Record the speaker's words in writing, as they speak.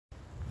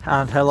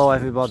And hello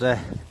everybody.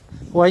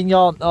 When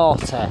you're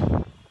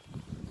naughty,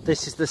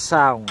 this is the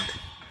sound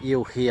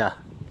you'll hear.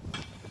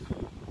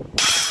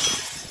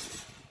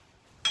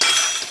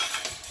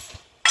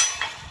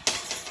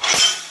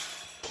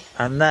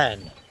 And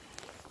then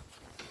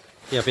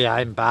you're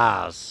behind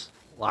bars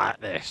like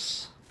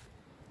this.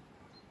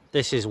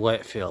 This is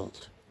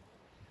Wakefield,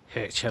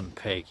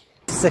 HMP.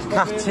 It's a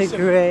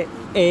category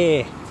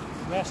A,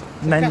 yes,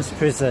 men's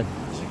prison.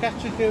 It's a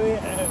category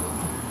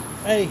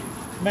A,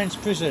 men's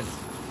prison.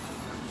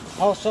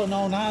 Also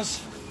known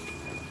as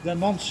the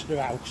Monster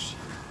House.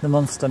 The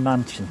Monster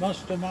Mansion.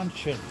 Monster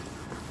Mansion.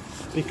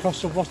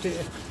 Because of what it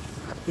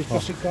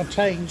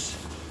contains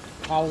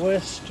our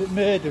worst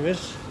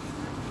murderers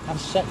and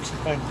sex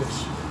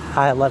offenders.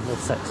 High level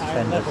sex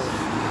offenders. Level.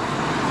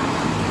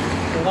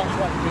 So that's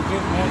what we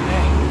give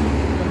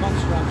the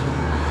Monster Mansion.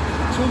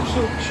 Two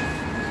such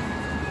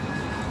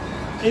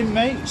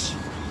inmates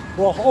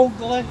were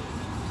ugly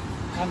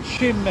and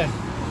Shimmin,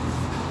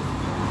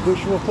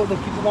 which will put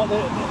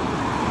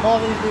all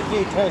the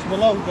details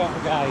below,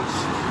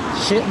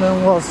 guys.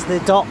 Shipman was the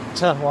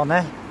doctor,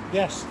 wasn't he?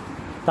 Yes.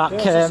 That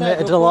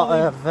committed a lot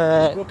of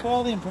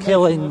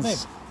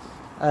killings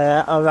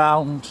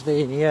around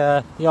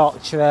the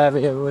Yorkshire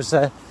area. There was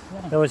a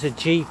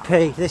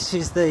GP. This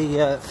is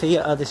the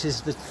theatre. This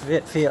is the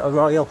Theatre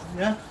Royal.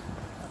 Yeah.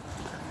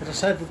 As I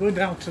said, we're going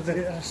down to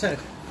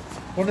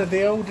one of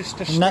the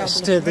oldest establishments.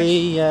 Next to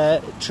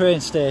the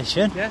train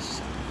station. Yes.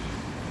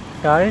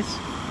 Guys.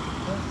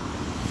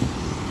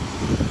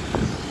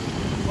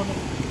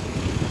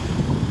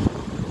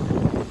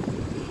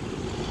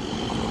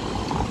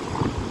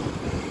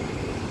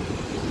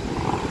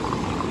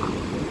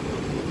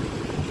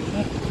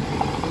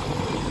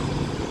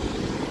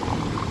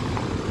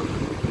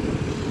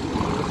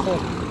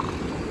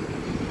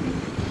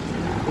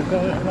 We're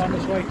going around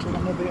this way to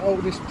one of the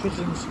oldest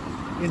prisons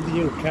in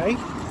the UK.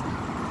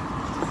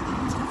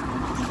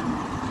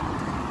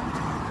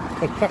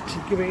 A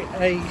category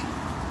A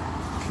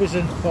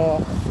prison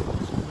for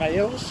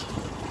males.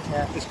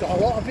 Yeah. It's got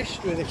a lot of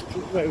history, this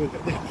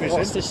prison.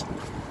 What's this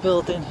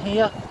building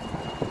here?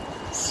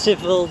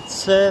 Civil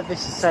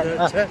Service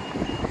Centre.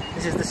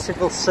 This is the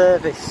Civil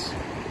Service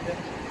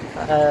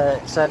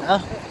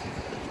Centre.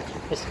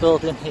 This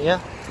building here.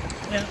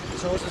 Yeah,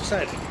 so as I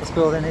said. This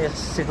building here,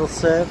 Civil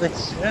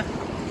Service. Yeah.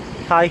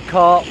 High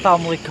Court,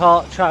 Family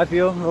Court,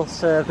 Tribunal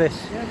Service.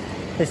 Yeah.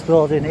 This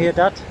building here,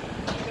 Dad.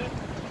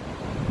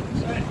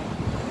 Yeah.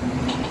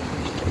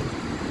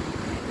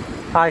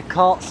 High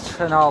Courts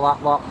and all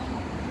that lot.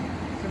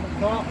 Civil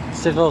Court.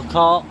 Civil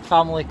Court,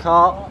 Family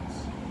Court,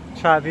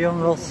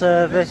 Tribunal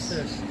Service.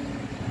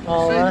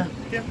 All there.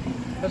 Yeah.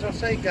 As I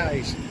say,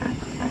 guys,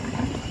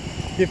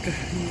 if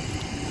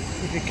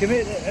you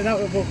commit an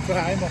outright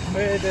crime of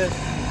murder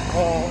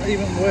or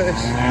even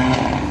worse,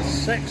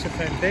 sex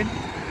offending,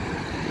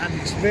 and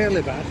it's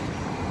really bad,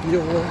 you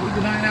will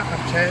 9 out of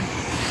 10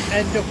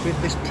 end up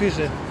in this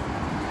prison,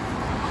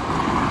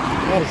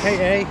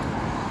 aka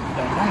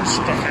the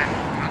Monster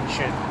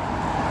Mansion.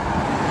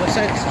 As I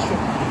said,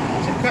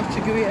 it's a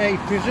category A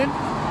prison.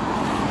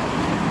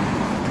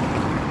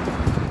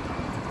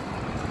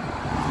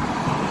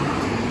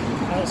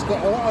 And it's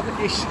got a lot of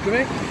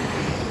history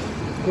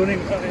going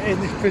in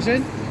this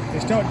prison.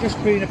 It's not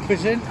just been a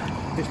prison,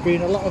 it's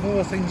been a lot of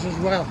other things as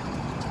well.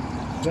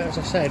 But as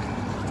I said,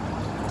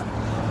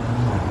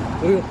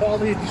 we will put all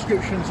the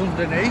descriptions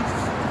underneath.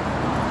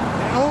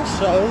 It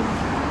also,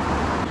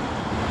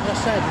 as I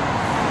said,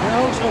 it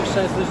also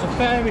says there's a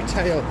fairy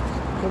tale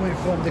coming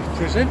from this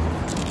prison.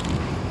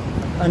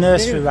 A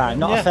nursery rhyme,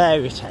 not a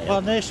fairy tale.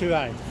 Well, nursery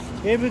rhyme.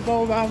 Here we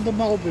go around the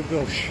mulberry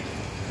bush,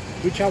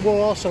 which I will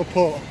also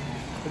put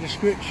a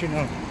description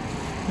on.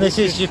 This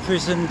is your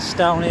prisons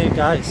down here,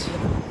 guys.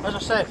 As I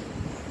said,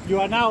 you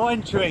are now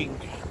entering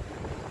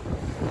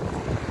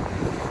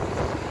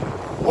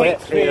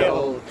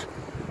Wakefield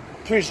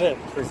Prison.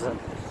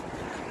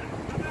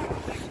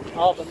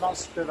 Or the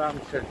Monster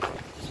Mansion.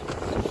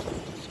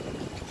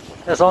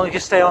 As long as you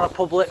stay on a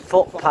public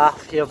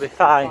footpath, you'll be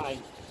fine.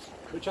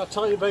 Which I'll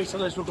tell you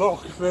basically as we go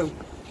through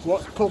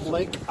what's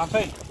public, I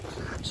think.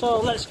 So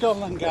let's go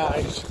then,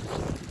 guys.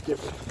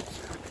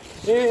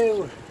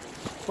 Here,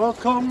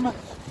 welcome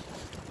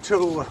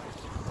to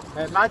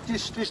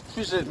Majesty's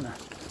Prison,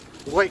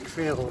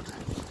 Wakefield,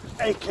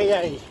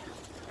 aka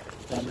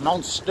the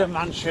Monster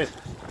Mansion.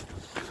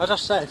 As I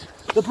said,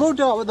 the blue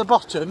door at the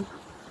bottom,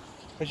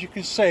 as you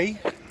can see,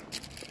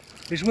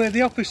 is where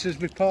the officers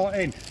report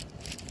in.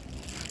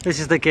 This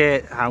is the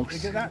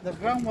gatehouse. The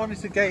brown one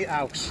is the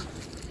gatehouse.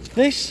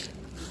 This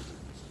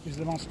is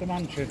the Monster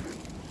Mansion.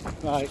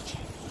 Right.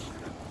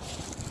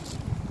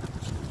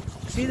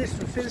 See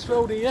this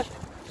road here?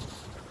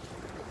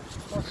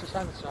 What's the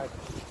other side?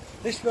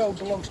 This road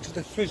belongs to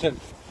the prison,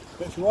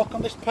 but if you walk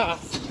on this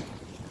path,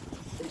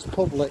 it's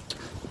public.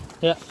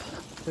 Yep.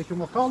 So you can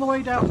walk all the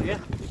way down here.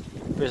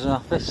 Prison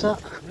officer.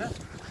 Yeah.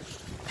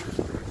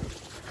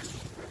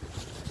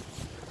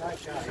 Right,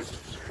 guys.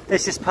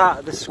 This is part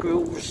of the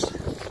screws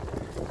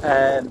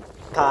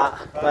part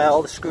where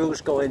all the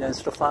screws go in and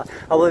stuff like that.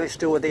 I believe it's to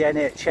do with the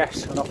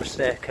NHS, if I'm not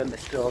mistaken,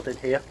 this building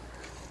here.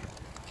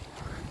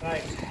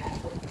 Right,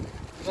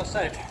 as I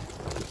said,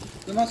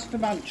 the Master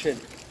Mansion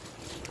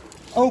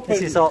opened.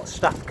 This is all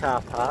staff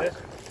car park.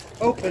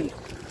 Opened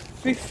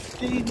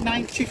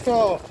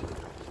 1594.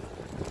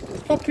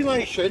 The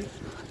population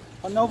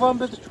on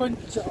November the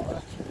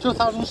 20th,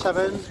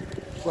 2007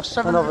 was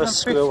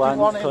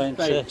 751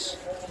 inmates.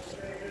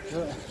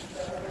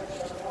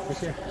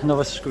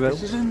 Another screw.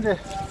 This is in the,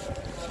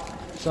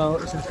 so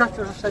it's a, as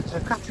I said, it's a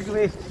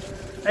category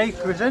A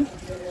prison.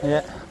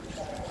 Yeah.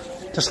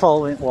 Just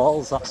following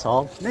walls, that's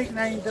all.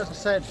 Nicknamed, as I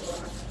said,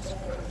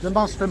 the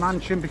Monster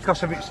Mansion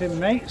because of its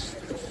inmates.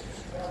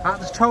 At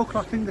the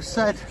total, I think they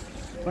said,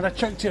 when I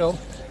checked it up,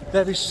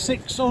 there is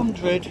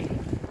 600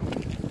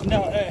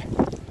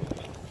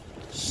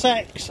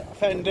 sex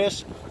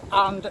offenders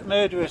and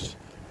murderers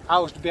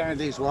housed behind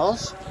these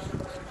walls.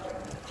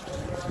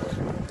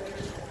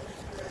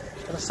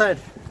 As I said,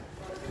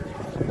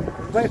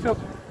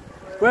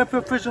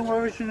 Wakefield Prison was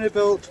originally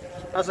built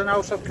as an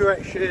house of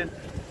correction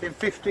in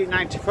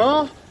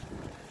 1594.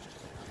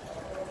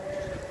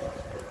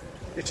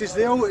 It is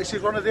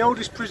one of the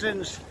oldest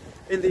prisons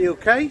in the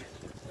UK.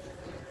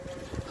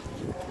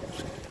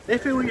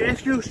 If you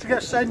used to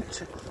get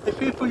sent, if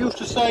people used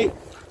to say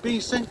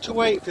being sent to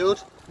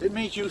Wakefield, it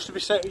means you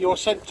were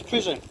sent to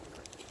prison.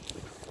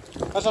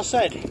 As I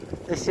said,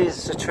 this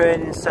is a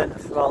training centre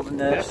for all the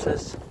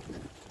nurses.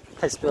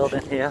 This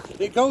building here.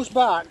 It goes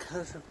back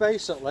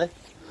basically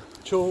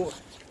to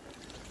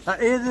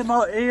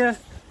here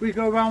we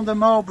go around the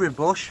mulberry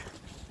bush.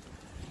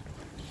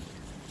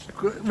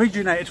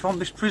 Originated from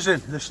this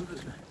prison.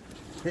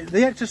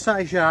 The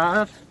exercise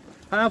yard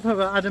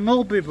had a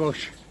mulberry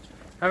bush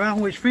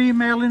around which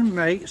female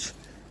inmates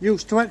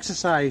used to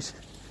exercise.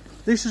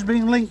 This has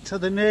been linked to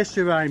the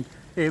nursery rhyme,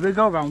 here we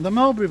go round the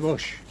mulberry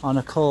bush. On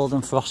a cold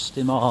and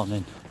frosty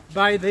morning.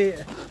 By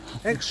the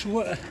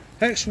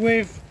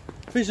ex-Wave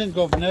prison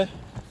governor,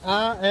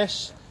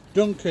 R.S.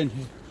 Duncan.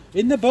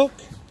 In the book,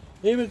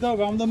 here we go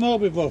round the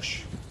mulberry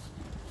bush.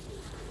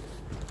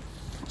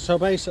 So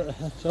basically,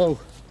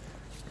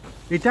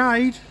 he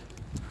died,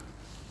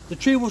 the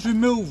tree was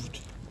removed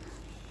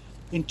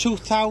in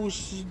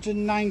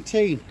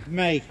 2019,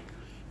 May,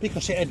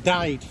 because it had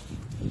died.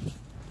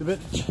 But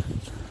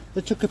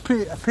they took a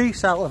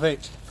piece out of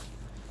it,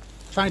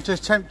 trying to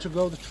attempt to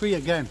grow the tree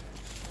again.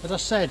 As I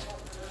said,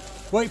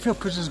 Wakefield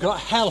Prison's got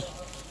a hell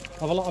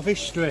of a lot of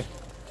history.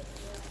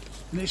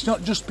 And it's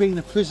not just been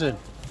a prison,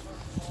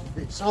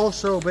 it's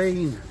also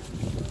been,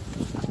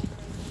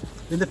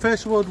 in the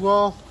First World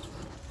War,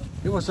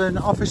 it was an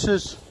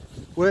officers'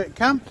 work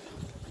camp.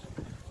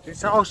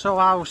 It's also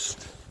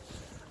housed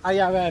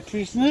IRA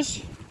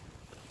prisoners,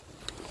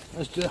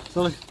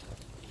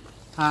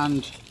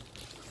 and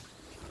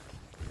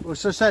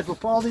as I said, we'll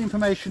put all the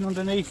information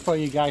underneath for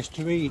you guys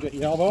to read at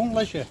your own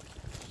leisure.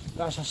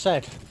 But as I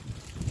said,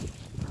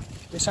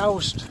 it's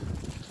housed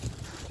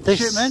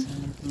shipmen,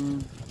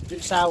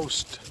 it's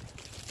housed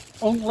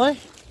Untley,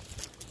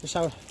 it's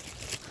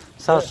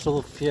housed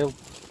a few.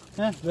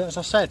 Yeah, but as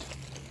I said,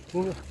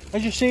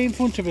 as you see in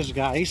front of us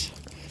guys,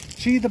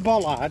 see the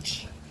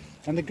bollards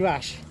and the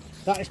grass,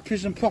 that is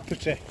prison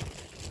property.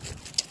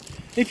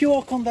 If you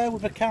walk on there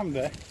with a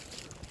camera,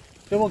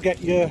 they will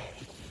get you...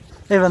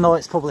 Even though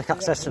it's public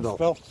accessible?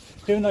 Well,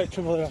 even though it's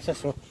public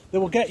accessible, they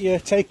will get you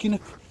taking a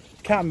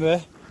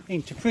camera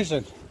into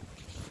prison.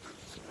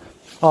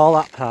 All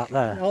that part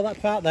there? All that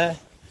part there.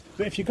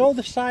 But if you go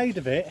the side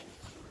of it,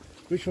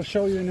 which we'll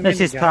show you in a minute,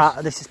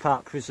 this is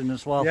part prison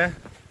as well. Yeah.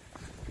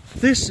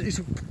 This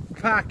is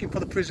parking for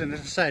the prison,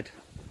 as I said,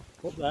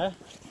 up there.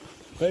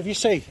 But if you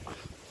see,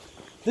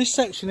 this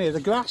section here, the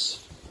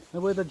grass,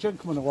 and where the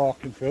gentlemen are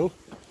walking through,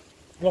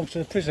 belongs to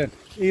the prison,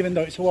 even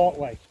though it's a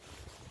walkway.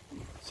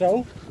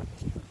 So,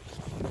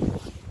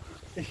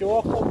 if you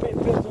walk a bit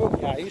further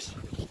up, guys,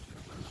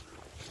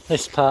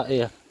 this part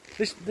here,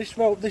 this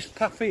road, this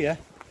path here,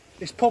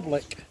 is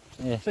public.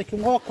 Yeah. So you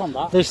can walk on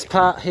that. This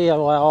part here,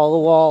 where all the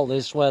wall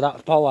is, where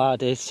that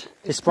bollard is,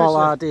 this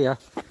bollard here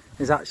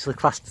is actually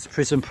classed as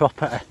prison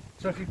property.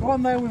 So if you go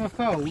on there with a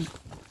phone,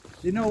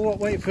 you know what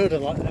Wakefield are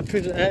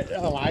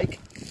like.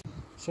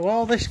 So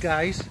all this,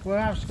 guys, where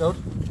I've stood,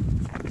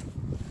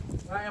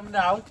 where I am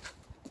now,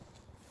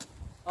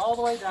 all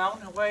the way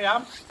down and where I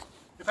am.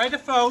 If I had a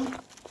phone,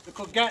 they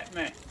could get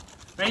me.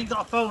 If I ain't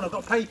got a phone, I've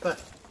got paper.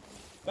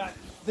 But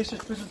this is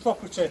prison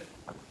property.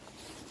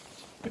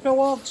 If I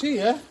walked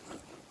here,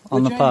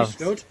 on the path,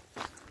 stood,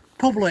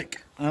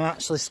 public. I'm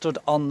actually stood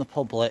on the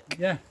public.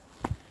 Yeah.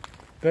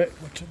 But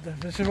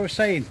this is what we're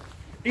saying.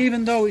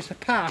 Even though it's a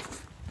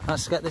path.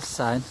 Let's get this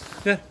sign.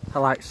 Yeah. I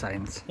like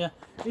signs. Yeah.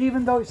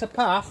 Even though it's a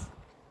path.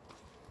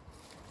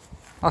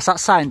 What's that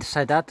sign to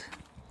say, Dad?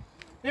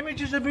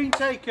 Images have been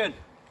taken.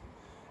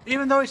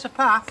 Even though it's a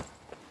path,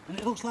 and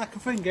it looks like a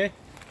finger,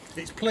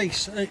 it's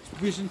police, it's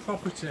prison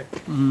property.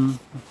 Mm.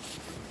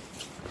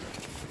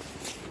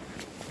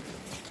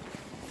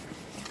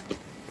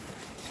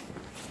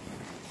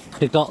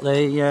 We've got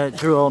the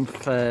drone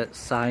for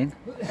sign.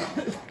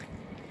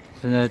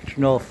 And a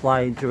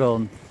no-fly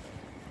drone.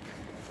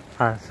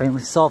 I think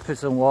we saw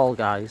prison wall,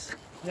 guys.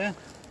 Yeah.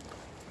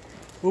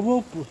 We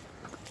will,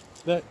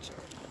 but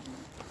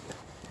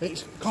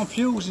it's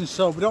confusing,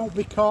 so don't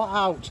be caught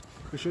out,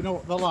 because you know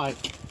what they're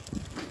like.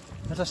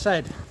 As I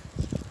said,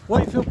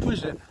 Wakefield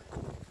Prison,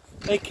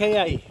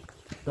 aka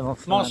The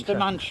Monster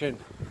Mansion.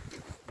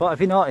 But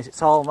have you noticed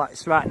it's all like,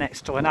 it's right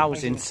next to an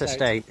housing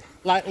estate?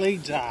 Like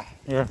Leeds are.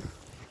 Yeah.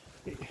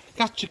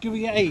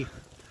 Category A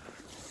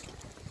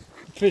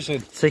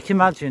prison. So you can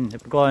imagine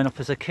growing up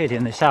as a kid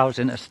in this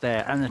housing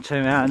estate and they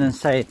turn around and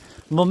say,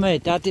 Mummy,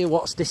 Daddy,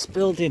 what's this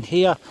building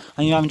here?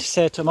 And you're having to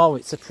say to them, oh,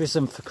 it's a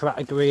prison for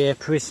category A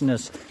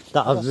prisoners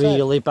that are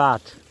really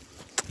bad.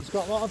 It's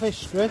got a lot of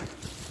history,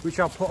 which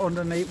I'll put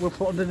underneath. We'll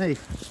put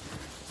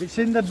underneath.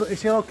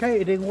 It's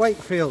located in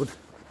Wakefield,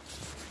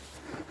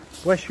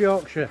 West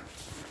Yorkshire.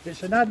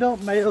 It's an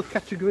adult male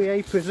category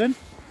A prison.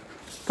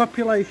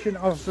 Population,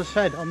 as I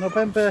said, on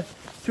November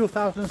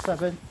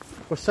 2007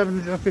 was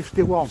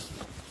 751.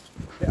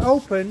 It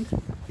opened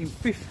in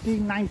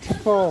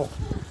 1594.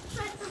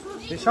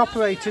 It's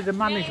operated and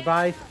managed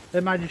by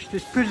the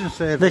Majesty's Prison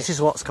Service. This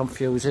is what's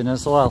confusing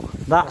as well.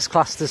 That's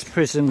classed as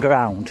prison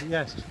ground.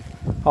 Yes.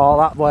 Or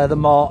that where the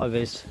mortar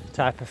is,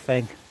 type of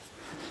thing.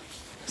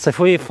 So if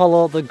we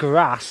follow the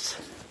grass,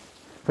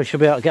 we should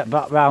be able to get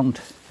back round.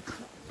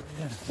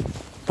 Yeah.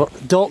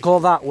 But don't go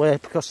that way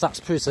because that's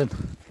prison.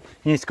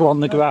 You need to go on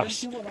the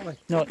grass. You that way.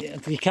 No,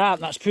 you can't,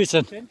 that's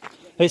prison.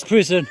 It's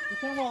prison. You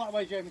can't walk that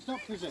way, Jamie, it's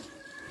not prison.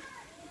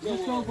 You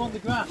just don't go on the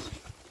grass.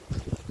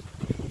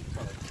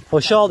 Well,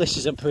 sure this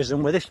isn't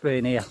prison with this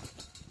being here.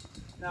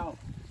 No.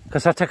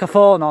 Because I take a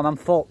phone on, I'm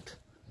fucked.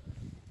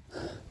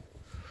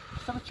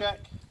 Just have a check.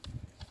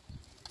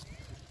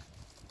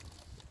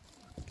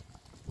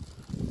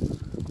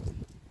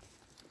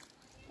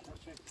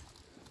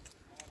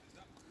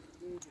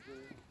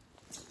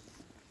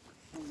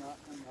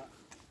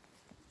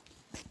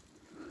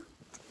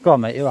 Go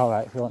on, mate, you're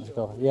alright if you want to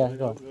go. Yeah,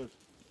 go on.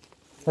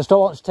 I just don't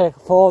want to take a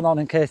phone on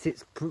in case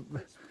it's...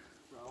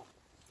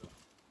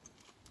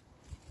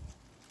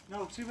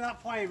 No, see where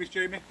that fire is,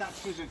 Jamie? That's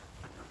prison.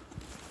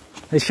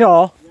 Are you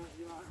sure? Yeah,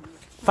 you're right.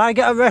 If I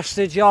get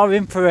arrested, you're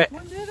in for it. Go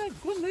on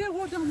there,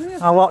 walk down here.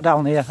 I'll walk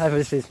down here.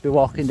 Everybody seems to be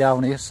walking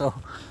down here, so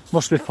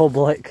must be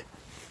public.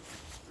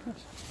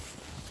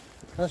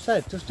 As I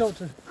said, just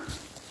don't...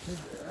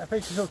 I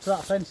think it's up to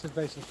that fence of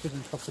basically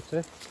prison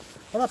property.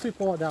 A lot of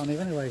people walk down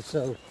here anyway,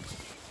 so...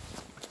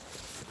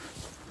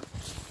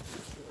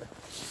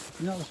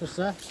 You know what's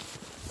there?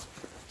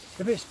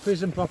 If it's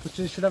prison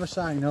property, it should have a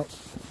sign up.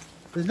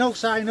 There's no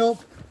sign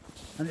up,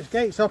 and its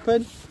gate's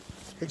open,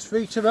 it's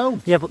free to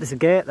roam. Yeah, but there's a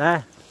gate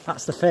there.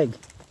 That's the thing.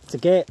 It's a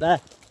gate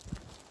there.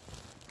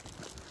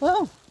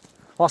 Well,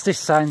 what's this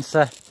sign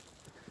say?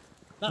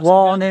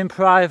 Warning,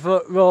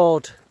 private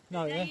road.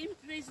 No, yeah. In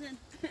prison.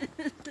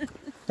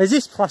 Is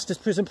this classed as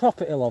prison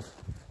property, love?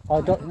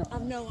 Or don't,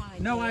 I've no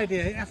idea. No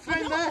idea. I I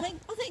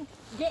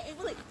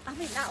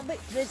think that'll be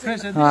prison.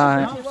 Prison.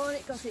 Right. You want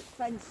it because it's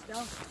fenced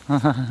off.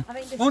 I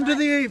think Under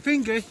the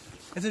finger,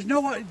 if there's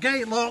no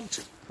gate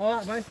locked, all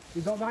that way,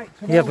 you've got right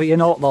to roam. yeah, but you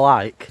know what they're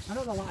like. I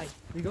know the light.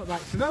 You've got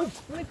right to roam.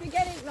 Well, if you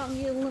get it wrong,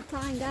 you'll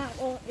find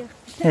out, won't you?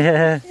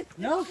 Yeah.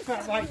 No, you've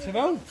got right to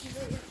roam.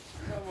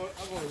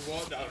 I've always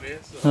walked down here,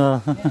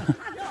 so...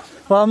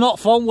 Well, I'm not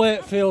from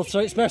Wakefield, so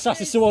it's best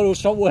asking someone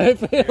who's from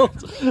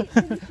Wakefield.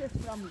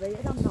 From there,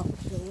 I'm not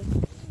sure.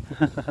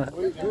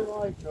 We do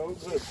like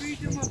those.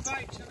 Freedom of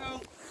right to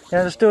roam.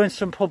 Yeah, just doing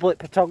some public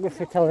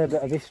photography, telling a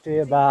bit of history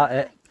about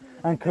it,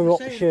 and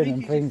corruption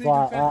and things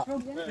like that.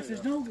 If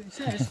there's no, it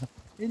says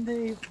in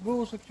the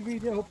rules, if you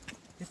read it up,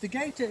 if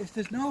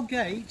there's no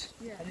gate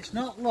and it's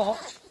not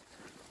locked,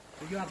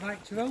 you have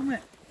right to roam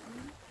it.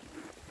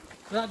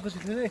 So that goes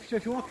if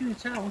you're walking in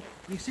town,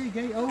 you see a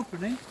gate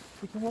opening,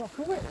 you can walk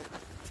through it.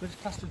 But it's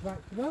classed as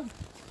right to roam,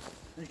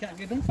 and you can't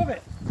get done for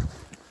it.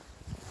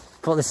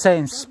 But they're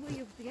saying... God, we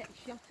used to get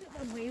shot at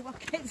when we were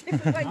kids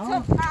if we went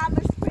to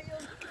Farmer's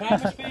Field.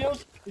 Farmer's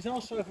Field is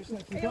also if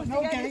you've got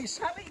no gates.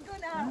 Have it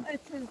gone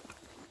out too.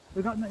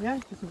 We've got no, yeah,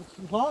 it's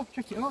a law,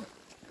 check it up.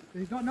 If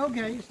you've got no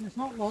gates and it's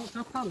not locked,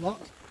 not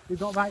padlocked, you've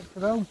got right to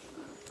roam.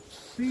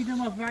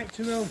 Freedom of right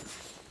to roam.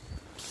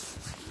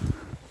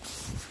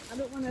 I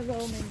don't want to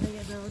roam in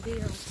there though, do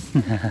you?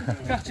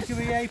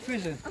 Category A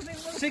prison.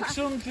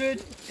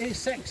 600 is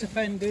sex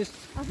offenders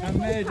and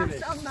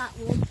murderers. On that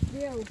one,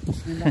 you.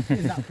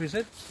 In that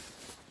prison.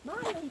 My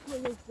uncle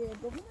was there,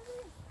 governor.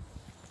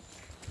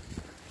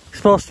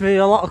 Supposed to be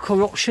a lot of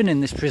corruption in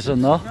this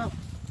prison, though. No.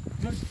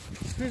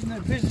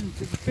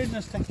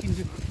 Prisoners taking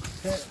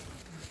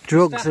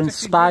Drugs and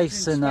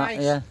spice and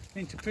that, yeah.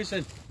 Into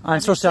prison. I'm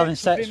supposed to having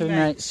sex with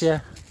mates, yeah.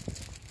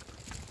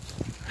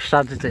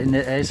 Sad as it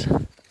is.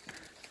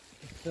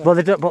 Well,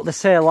 they don't, but they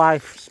say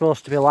life's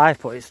supposed to be life,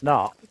 but it's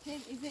not.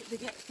 Is it they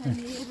get 10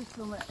 years or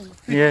something?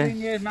 15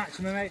 years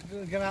maximum, 8,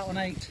 they'll get out on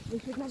 8. We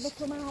should never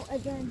come out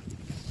again.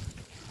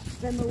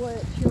 Then we were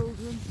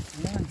children.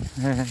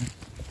 Yeah.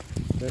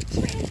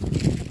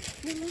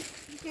 Lily,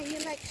 you get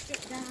your legs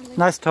stuck, darling.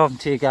 Nice talking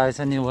to you guys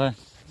anyway.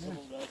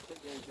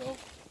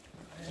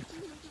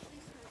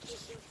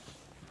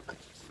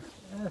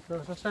 So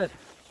as I said,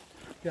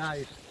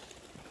 guys,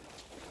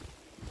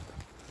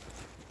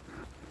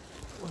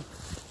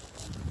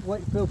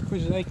 Wakefield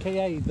Prison,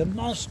 aka the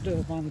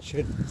Monster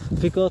Mansion.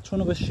 If you go to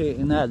another street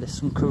in there, there's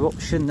some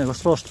corruption. There was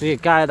supposed to be a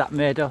guy that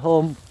made a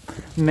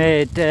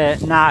homemade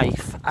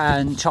knife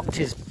and chopped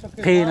his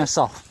penis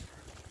off.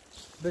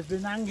 There's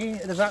been hanging,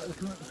 there's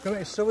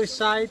committed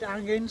suicide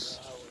hangings.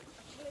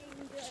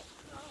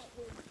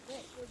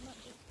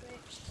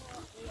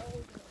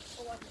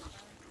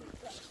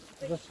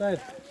 As I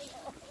said,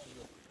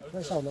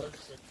 let's have a look.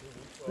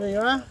 There you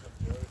are.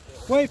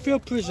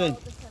 Wakefield Prison,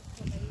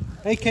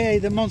 aka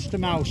the Monster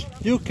Mouse,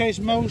 UK's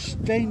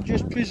most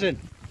dangerous prison.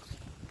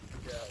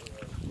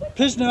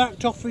 Prisoner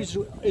hacked off his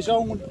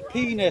own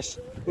penis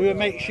with a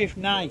makeshift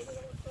knife.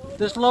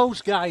 There's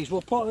loads, guys.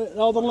 We'll put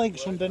all the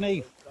links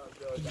underneath.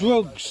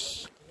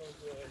 Drugs,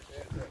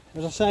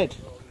 as I said.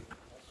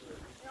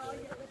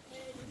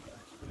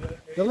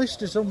 The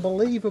list is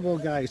unbelievable,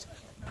 guys.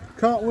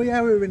 Caught with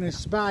heroin and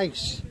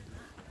spice,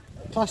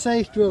 Class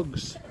A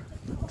drugs,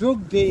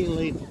 drug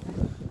dealing.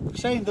 I'm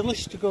saying the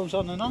list goes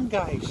on and on,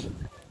 guys.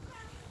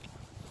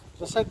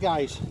 As I said,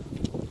 guys,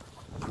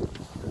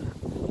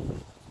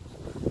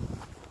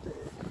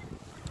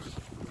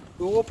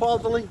 we'll put all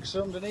the links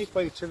underneath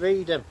for you to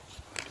read them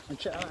and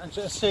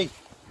to see.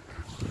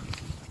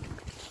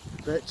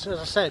 But as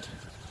I said,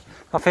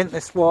 I think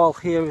this wall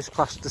here is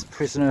classed as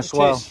prison as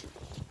well.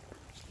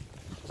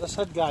 As I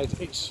said, guys,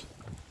 it's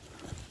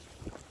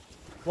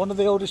one of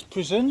the oldest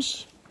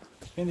prisons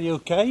in the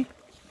UK,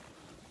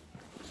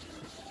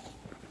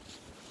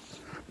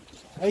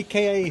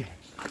 aka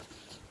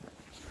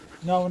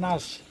known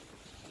as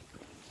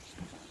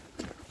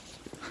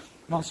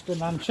Monster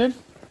Mansion.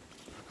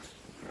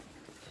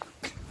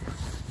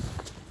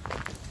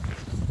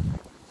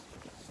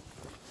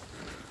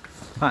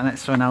 Right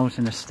next to an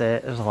housing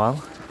estate as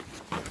well.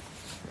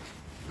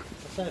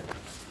 That's it.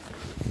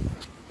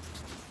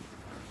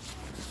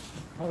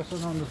 Also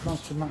known as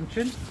Monster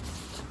Mansion.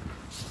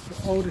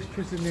 The oldest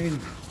prison in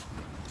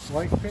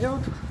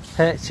Wakefield.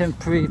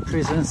 HMP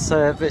Prison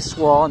Service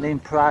warning,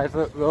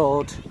 private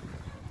road,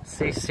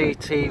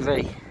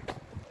 CCTV.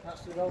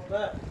 That's the road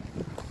there.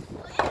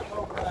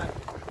 Over there.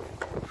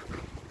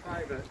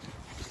 Private.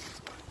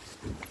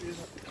 You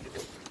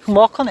can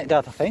walk on it,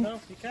 Dad, I think. No,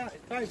 you can't,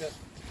 it's private.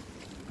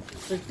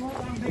 So if you walk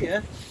down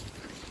here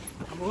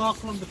and we'll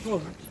walk along the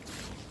front.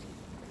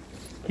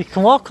 You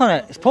can walk on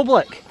it, it's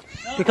public.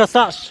 No. Because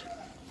that's...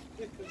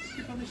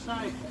 Stick on this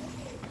side.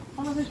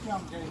 Follow this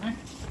round, Jamie.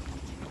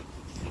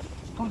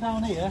 Come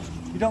down here.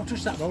 You don't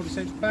touch that road, it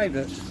says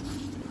private.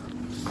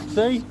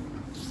 See?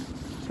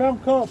 Crown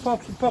Court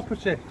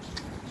property.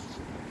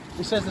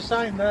 It says the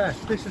sign there.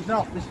 This is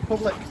not, this is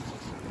public.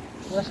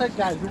 As I said,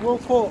 guys, we will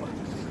put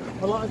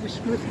a lot of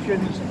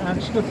descriptions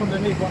and stuff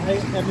underneath what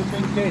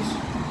everything is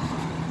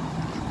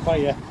for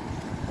you.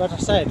 But as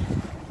I said,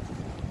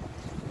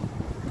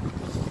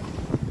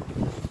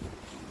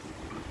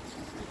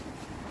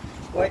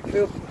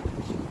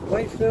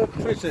 Wakefield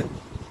Prison,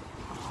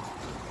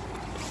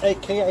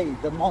 aka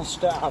the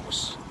Monster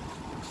House.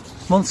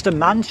 Monster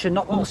Mansion,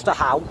 not Monster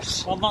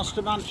House. Or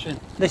Monster Mansion.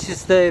 This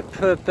is the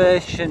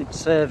probation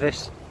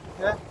service.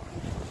 Yeah.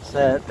 It's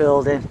a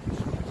building.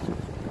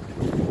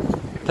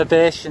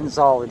 Probation's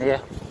all in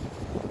here.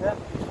 Yeah.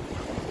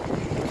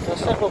 As I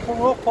said, we'll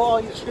put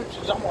all your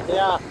descriptions on what they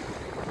are.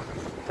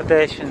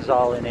 Probation's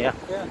all in here.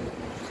 Yeah.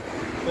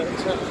 But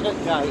it's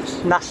it,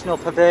 guys. National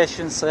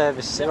Probation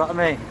Service, see what I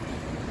mean?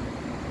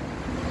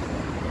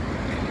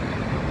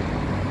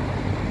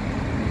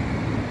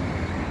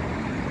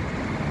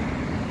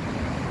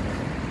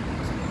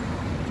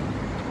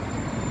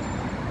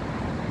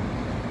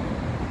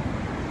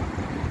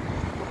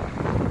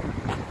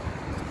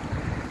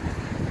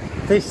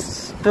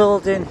 This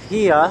building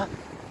here,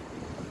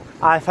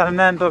 if I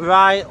remember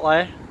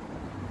rightly,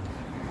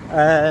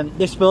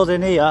 this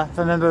building here, if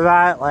I remember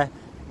rightly,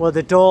 was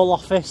the dole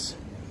office.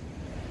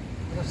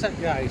 What's that,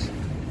 guys?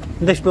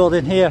 This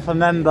building here, if I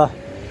remember,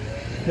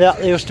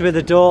 that used to be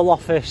the dole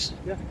office.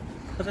 Yeah.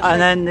 And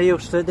then they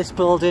used to, this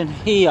building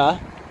here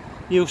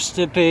used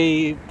to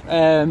be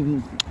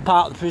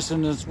part of the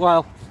prison as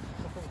well.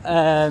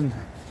 I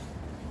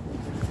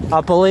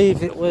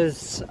believe it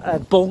was a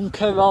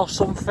bunker or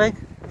something.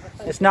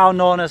 It's now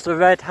known as the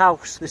Red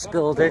House, this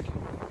building.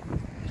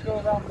 Let's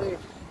go around the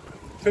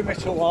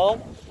perimeter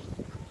wall.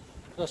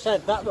 As I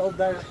said, that road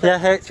there. Yeah,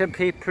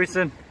 HMP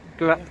Prison.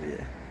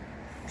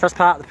 That's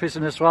part of the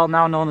prison as well,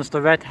 now known as the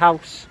Red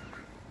House.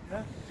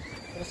 Yeah.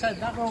 As I said,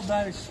 that road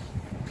there is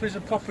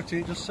prison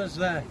property, it just says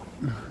there.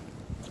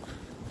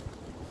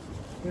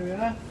 Here we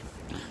are.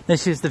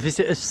 This is the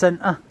visitors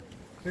centre.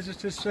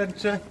 Visitors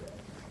centre.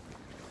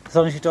 As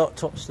long as you don't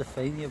touch the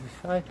thing, you'll be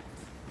fine.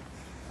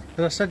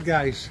 As I said,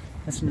 guys.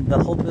 This is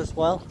the hub as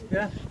well.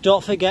 Yeah.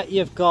 Don't forget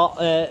you've got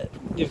the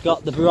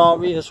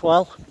brewery as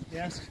well.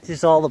 Yes. This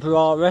is all the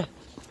brewery.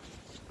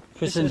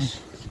 Prison. As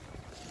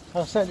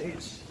I said,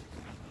 it's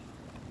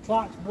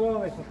Clark's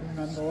Brewery, if I can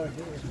remember what it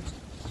is.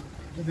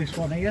 With this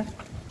one here.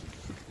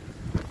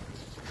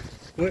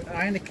 With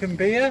Heineken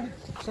beer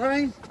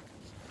sign.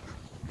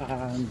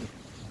 And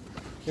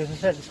as I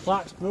said, it's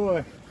Clark's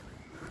Brewery.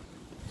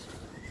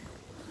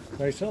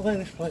 So it's all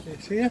this place,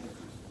 it's here.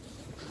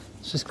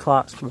 This is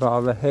Clark's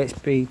Brewery,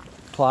 HB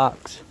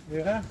Clark's.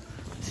 Yeah.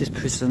 This is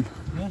prison.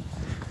 Yeah.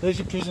 There's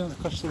your prison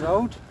across the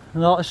road.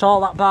 Notice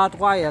all that barbed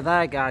wire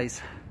there,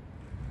 guys.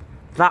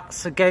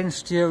 That's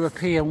against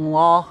European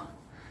law.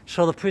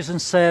 So the prison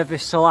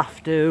service will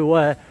have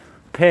to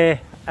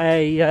pay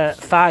a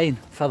fine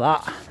for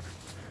that,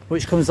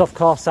 which comes of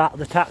course out of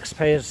the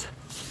taxpayers'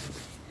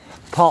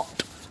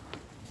 pot.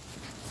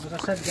 As I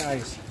said,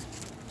 guys,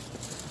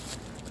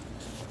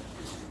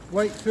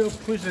 Wakefield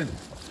Prison,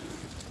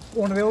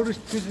 one of the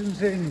oldest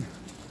prisons in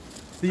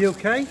the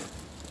UK,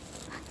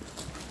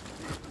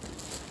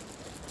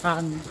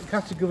 and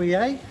category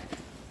A,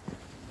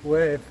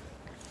 with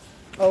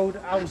old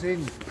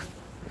housing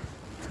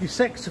your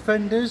sex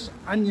offenders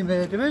and your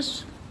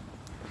murderers.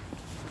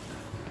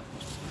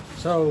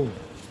 So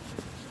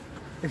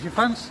if you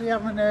fancy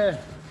having a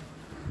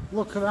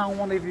look around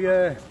one of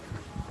your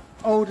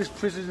oldest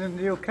prisons in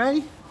the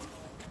UK,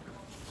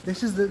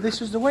 this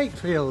is the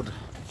Wakefield.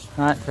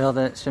 Wakefield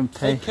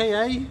HMP.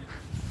 AKA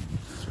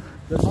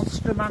the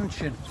Monster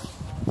Mansion.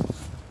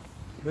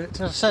 But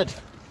as I said,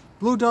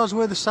 blue doors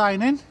where they're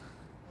signing.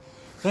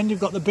 Then you've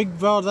got the big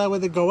door there where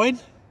they're going.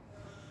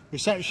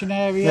 Reception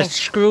area. There's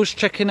screws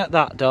checking at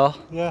that door.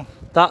 Yeah.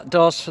 That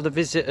door's for the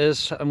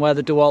visitors and where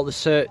they do all the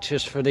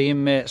searches for the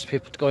inmates,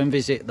 people to go and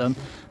visit them.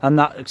 And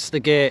that's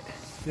the gate.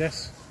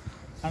 Yes.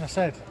 And I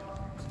said,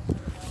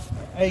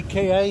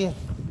 AKA,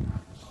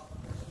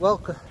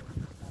 welcome.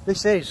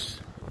 This is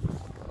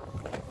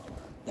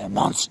the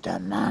Monster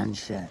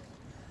Mansion.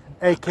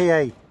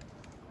 AKA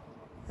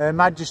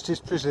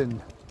Majesty's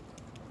Prison,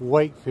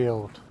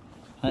 Wakefield.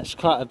 And it's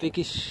quite a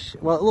biggish,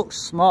 well it looks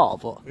small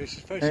but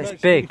it's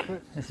big.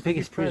 It's the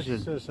biggest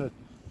prison.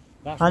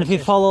 And if you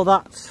follow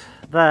that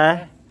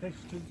there,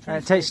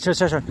 it takes you to a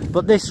section.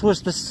 But this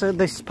was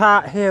this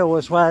part here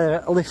was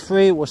where lift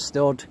 3 was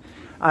stood,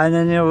 and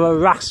then they were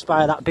harassed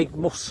by that big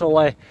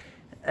muscly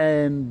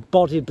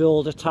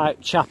bodybuilder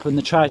type chap, and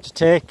they tried to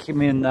take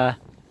him in there.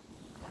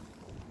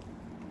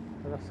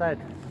 As I said,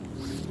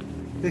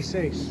 this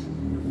is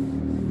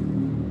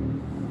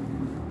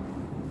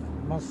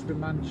Monster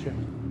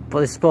Mansion. But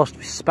there's supposed to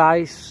be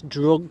spice,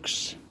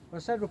 drugs. I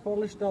said we'll put a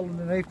list all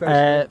underneath.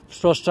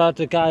 Supposed to have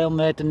the guy who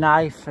made a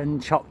knife and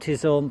chopped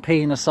his own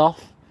penis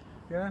off.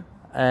 Yeah.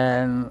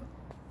 As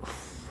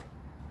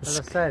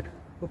I said,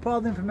 we'll put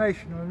all the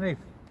information underneath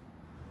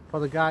for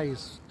the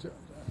guys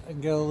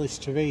and girls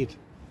to read.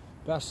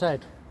 But I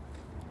said,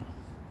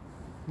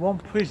 one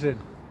prison.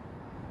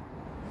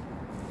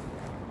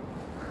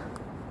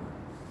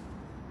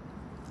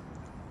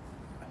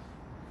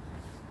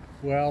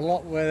 Where a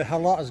lot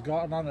has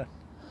gotten on it.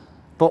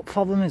 But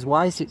problem is,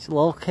 why is it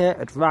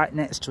located right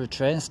next to a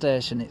train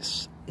station?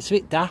 It's a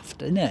bit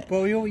daft, isn't it?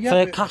 Well, yeah,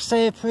 for a Class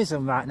A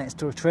prison right next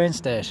to a train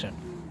station,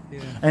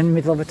 yeah, in the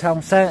middle of a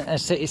town centre,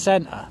 city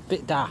centre,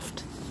 bit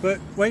daft.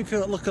 But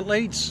Wakefield, look at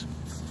Leeds.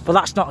 But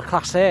that's not a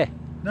Class A.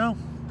 No.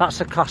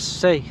 That's a Class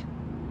C.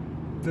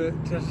 But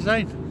that's the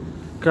same.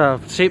 Go,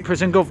 see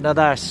prison governor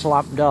there,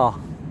 slammed door,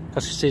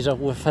 because he sees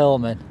we're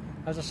filming.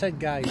 As I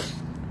said, guys.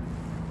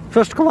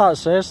 First come out and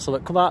say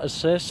something, come out and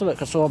say something,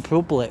 because we're on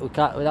public, we're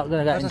not going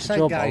to get into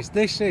trouble. Guys,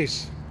 this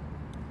is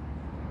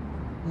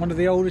one of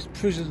the oldest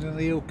prisons in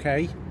the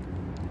UK.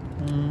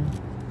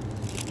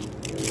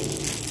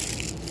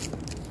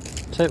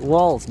 So it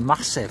walls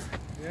massive.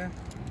 Yeah.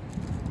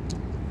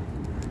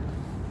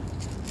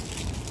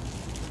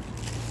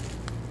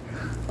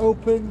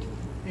 Opened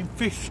in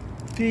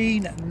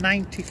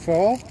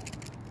 1594.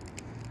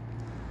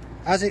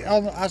 As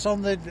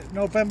on the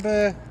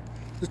November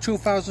the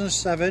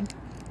 2007.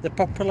 The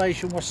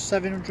population was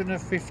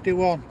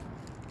 751.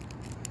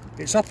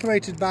 It's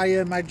operated by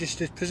Her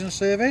Majesty's Prison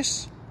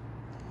Service.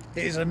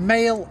 It is a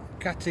male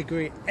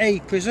category A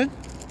prison.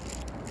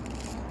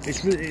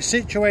 It's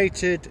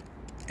situated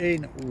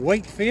in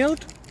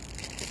Wakefield.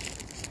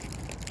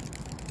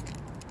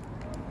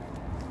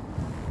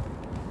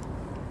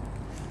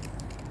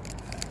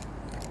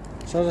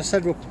 So as I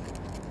said, we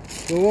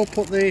will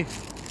put the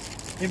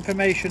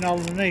information all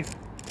underneath.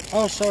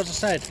 Also, as I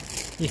said,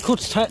 you could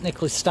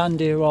technically stand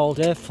here all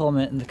day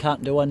filming it and they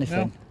can't do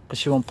anything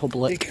because you're on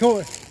public.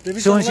 As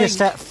soon as you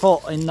step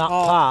foot in that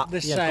part,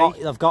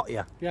 they've got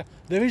you. Yeah,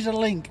 there is a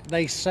link,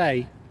 they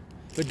say,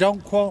 but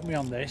don't quote me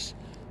on this,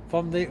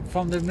 from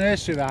the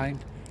nursery rhyme,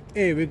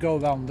 here we go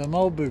round the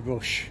mulberry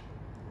bush.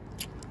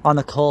 On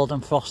a cold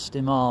and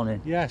frosty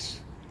morning.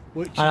 Yes.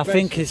 And I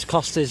think it's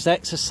cost us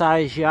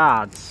exercise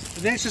yards.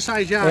 The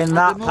exercise yards in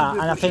that part,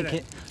 and I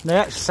think the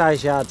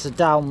exercise yards are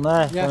down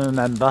there, if I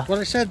remember. Well,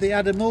 I said they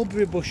had a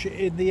mulberry bush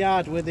in the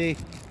yard where the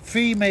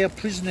female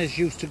prisoners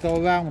used to go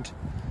around,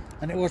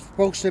 and it was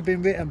supposed to have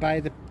been written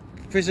by the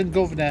prison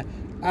governor,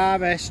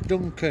 R.S.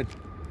 Duncan.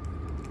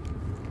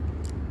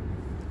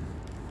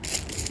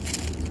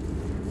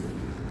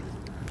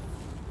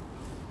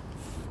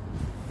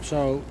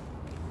 So,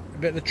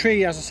 but the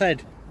tree, as I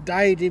said,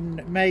 died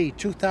in May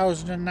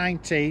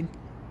 2019.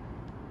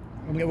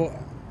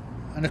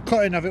 and a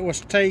cutting of it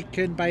was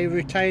taken by a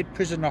retired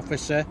prison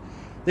officer.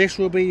 This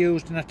will be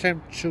used in an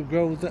attempt to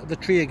grow the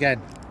tree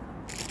again.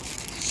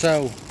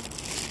 So,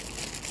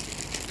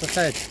 as I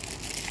said,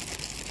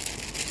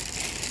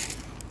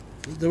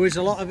 there is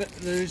a lot of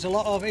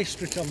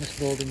history on this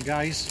building,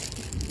 guys,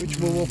 which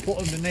we will put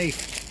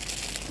underneath.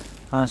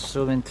 And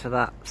zoom into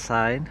that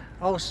sign.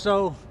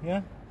 Also,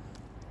 yeah,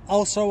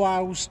 also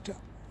housed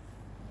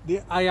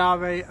the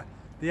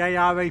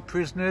IRA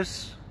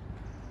prisoners.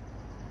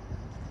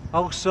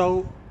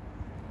 Also,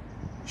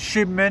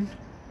 Shipman,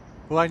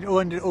 who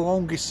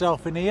hung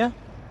himself in here,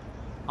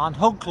 and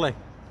Hunkley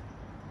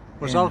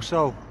was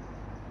also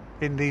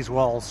in these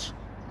walls.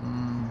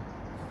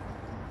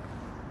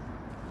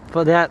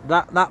 But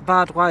that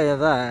barbed wire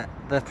there,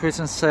 the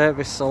prison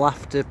service will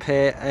have to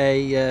pay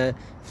a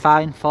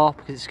fine for,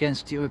 because it's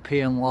against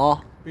European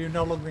law. We're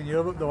no longer in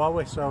Europe though, are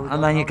we? So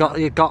and then you've got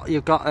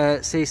a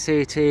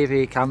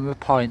CCTV camera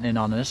pointing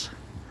on us.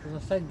 As I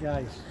said,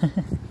 guys.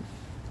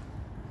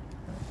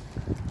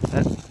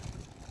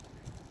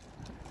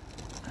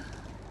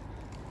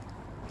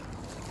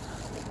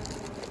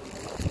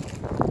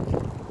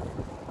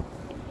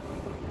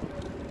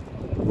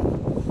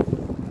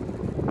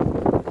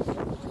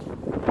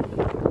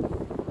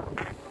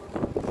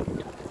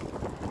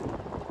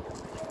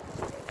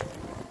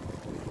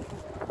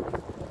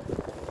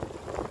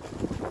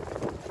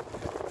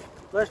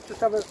 Let's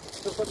just have a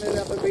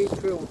read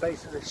through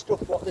basically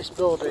stuff what this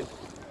building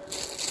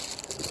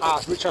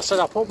has, which I said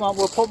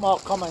we'll put more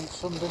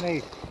comments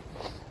underneath.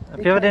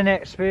 If you had any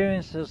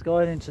experiences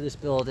going into this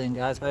building,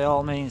 guys, by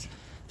all means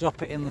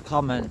drop it in the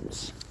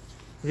comments.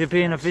 If you're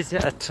being a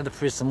visitor to the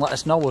prison, let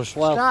us know as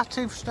well.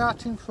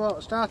 Starting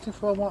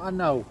from what I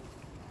know,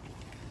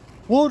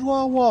 World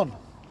War I,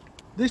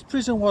 this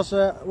prison was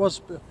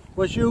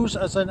used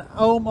as an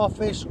home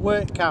office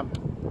work camp,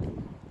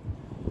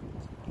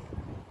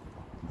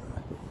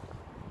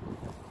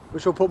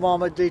 which will put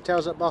more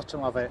details at the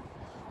bottom of it.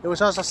 It was,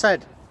 as I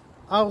said,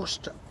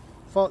 housed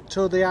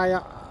to the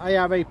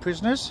IRA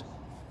prisoners.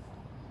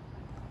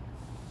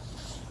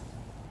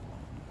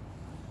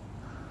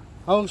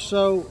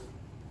 Also,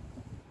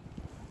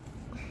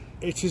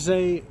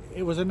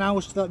 it was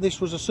announced that this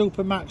was a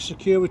Supermax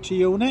security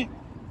unit,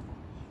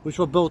 which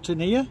was built in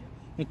here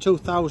in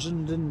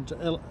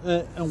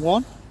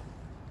 2001.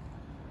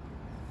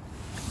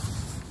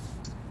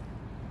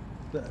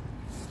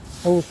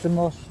 Who's the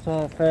most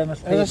famous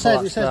people As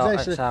I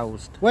that's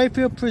housed?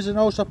 Wakefield Prison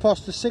also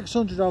hosted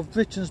 600 of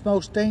Britain's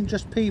most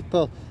dangerous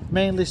people,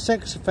 mainly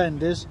sex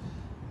offenders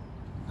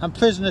and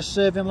prisoners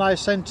serving life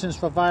sentence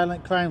for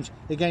violent crimes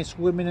against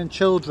women and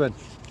children.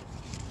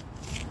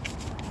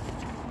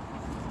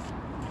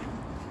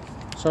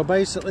 So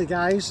basically,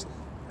 guys,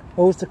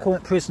 who's the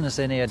current prisoners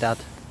in here, Dad?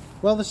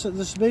 Well,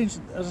 there's been,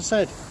 as I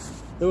said,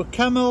 there were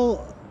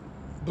Camille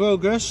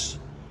Burgess,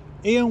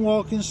 Ian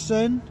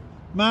Wilkinson,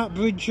 Mark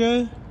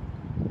Bridger,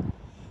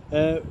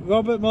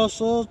 Robert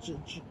Muscle,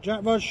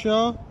 Jack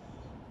Bradshaw,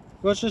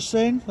 Roger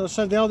Singh. As I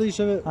said, all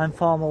these are and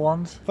former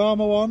ones.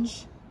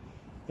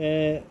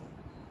 There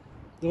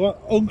were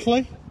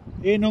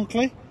Ian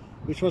Unkley,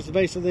 which was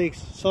basically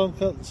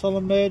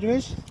solemn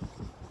murderers.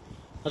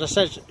 As I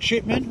said,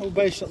 Shipman, who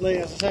basically,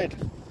 as I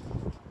said,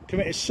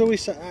 committed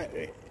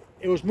suicide.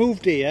 It was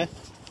moved here.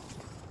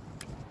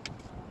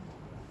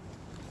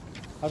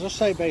 As I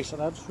say,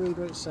 basically, I'll just read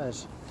what it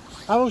says.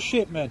 Harold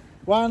Shipman,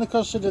 widely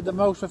considered the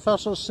most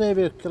professional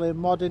serial killer in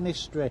modern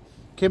history,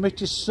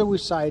 committed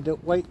suicide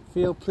at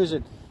Wakefield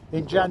Prison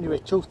in January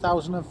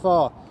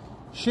 2004.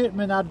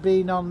 Shipman had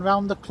been on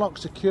round-the-clock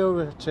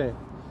security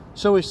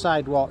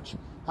suicide watch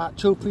at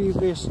 2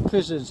 previous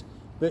prisons,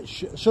 but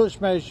such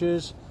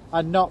measures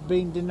had not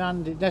been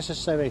deemed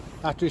necessary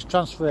after his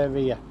transfer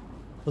here.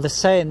 Well, they're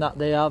saying that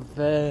they have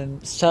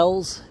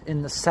cells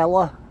in the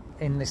cellar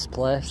in this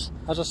place.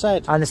 As I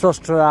said. And they're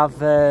supposed to have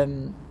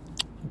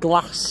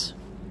glass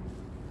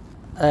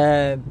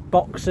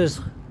boxes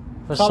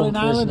for Colin some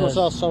Island prisoners. was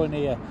also in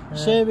here. Yeah.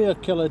 Serial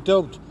killer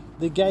dubbed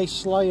the Gay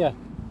Slayer,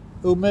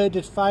 who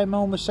murdered 5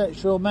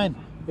 homosexual men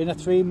in a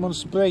 3-month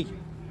spree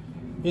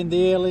in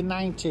the early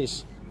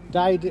 90s.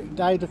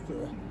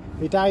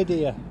 He died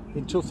here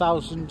in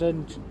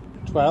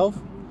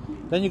 2012.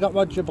 Then you got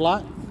Roger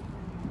Black.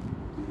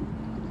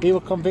 He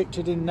was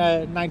convicted in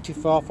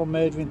 94 for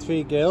murdering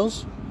 3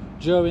 girls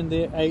during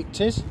the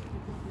 80s.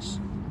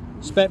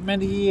 Spent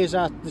many years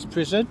at this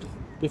prison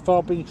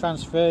before being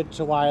transferred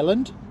to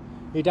Ireland.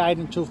 He died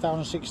in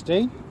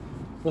 2016.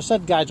 As I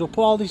said, guys, we'll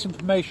put all this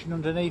information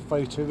underneath for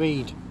you to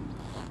read.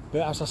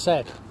 But as I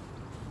said,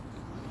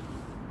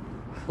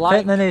 I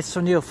think they need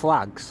some new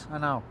flags. I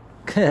know.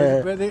 But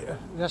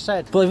as I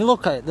said, if you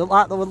look at it,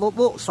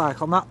 looks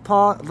like on that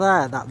part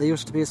there that there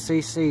used to be a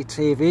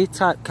CCTV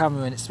type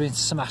camera and it's been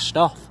smashed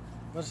off.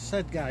 As I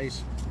said,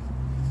 guys,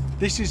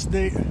 this is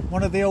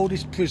one of the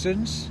oldest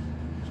prisons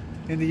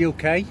in the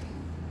UK,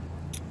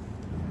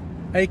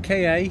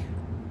 aka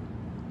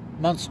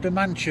Monster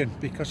Mansion,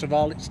 because of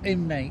all its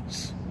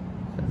inmates.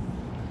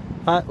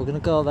 Right, we're going to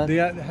go then.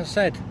 As I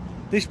said,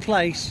 this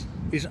place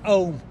is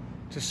home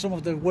to some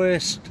of the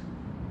worst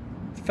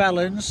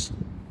felons,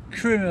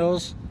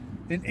 criminals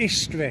in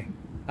history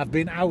have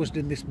been housed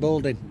in this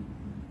building.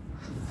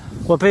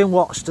 We're being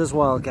watched as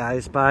well,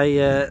 guys,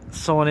 by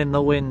someone in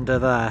the window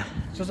there.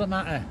 Doesn't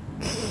matter.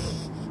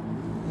 It's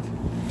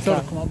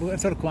got to come out.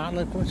 It's got to come out.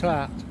 Let it come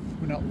out.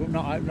 We're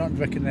not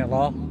breaking their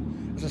law.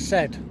 As I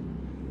said,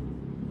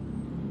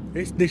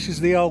 this is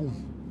the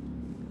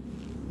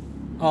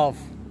home of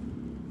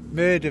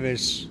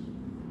murderers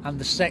and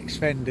the sex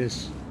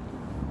offenders.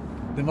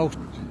 The most,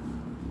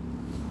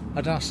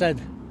 as I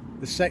said,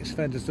 the sex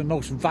offenders, the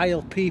most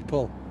vile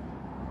people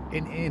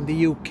in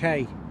the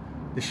UK.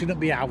 They shouldn't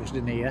be housed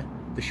in here.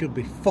 They should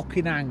be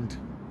fucking hanged.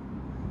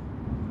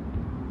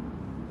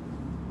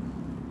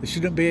 They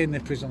shouldn't be in a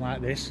prison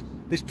like this.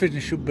 This prison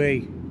should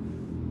be,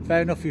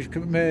 fair enough, you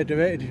commit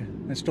murder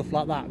and stuff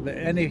like that, but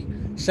any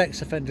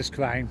sex offender's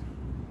crime,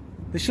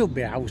 they shouldn't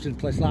be housed in a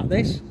place like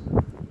this.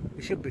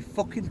 They should be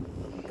fucking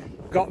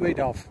got rid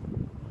of.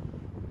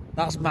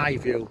 That's my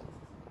view.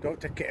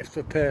 Don't take it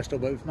for personal,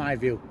 but it's my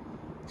view.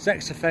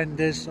 Sex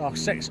offenders or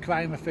sex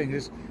crime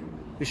offenders,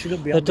 they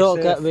shouldn't be on this earth. They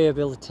don't get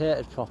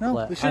rehabilitated properly.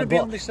 No, they shouldn't be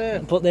on this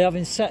earth. But they're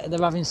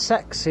having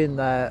sex in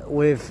there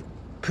with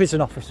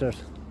prison officers.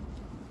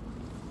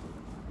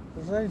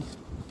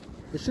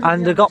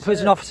 And they've got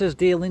prison officers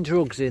dealing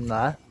drugs in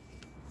there.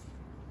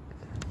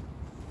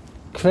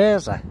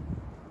 Crazy.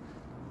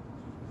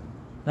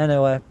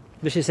 Anyway,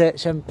 this is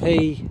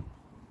HMP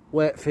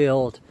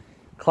Wakefield,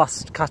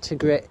 classed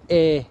category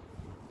A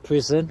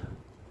prison.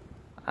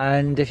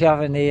 And if you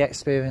have any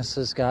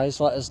experiences, guys,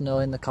 let us know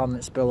in the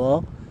comments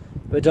below.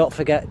 But don't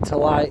forget to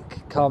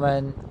like,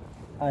 comment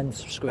and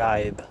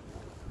subscribe.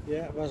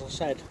 Yeah, as I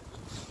said.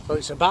 So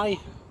it's a bye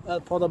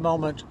for the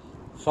moment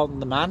from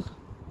the man,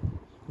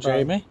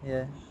 Jamie. Bye.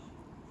 Yeah.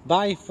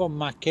 Bye from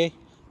Mackie,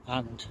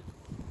 and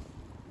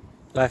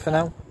Bye for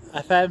now.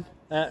 FM,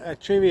 a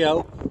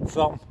cheerio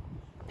from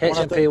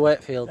HMP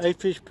Wakefield.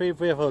 HMP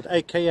Wakefield,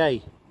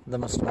 aka The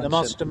Monster Mansion. The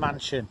Monster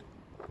Mansion.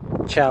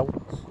 Ciao.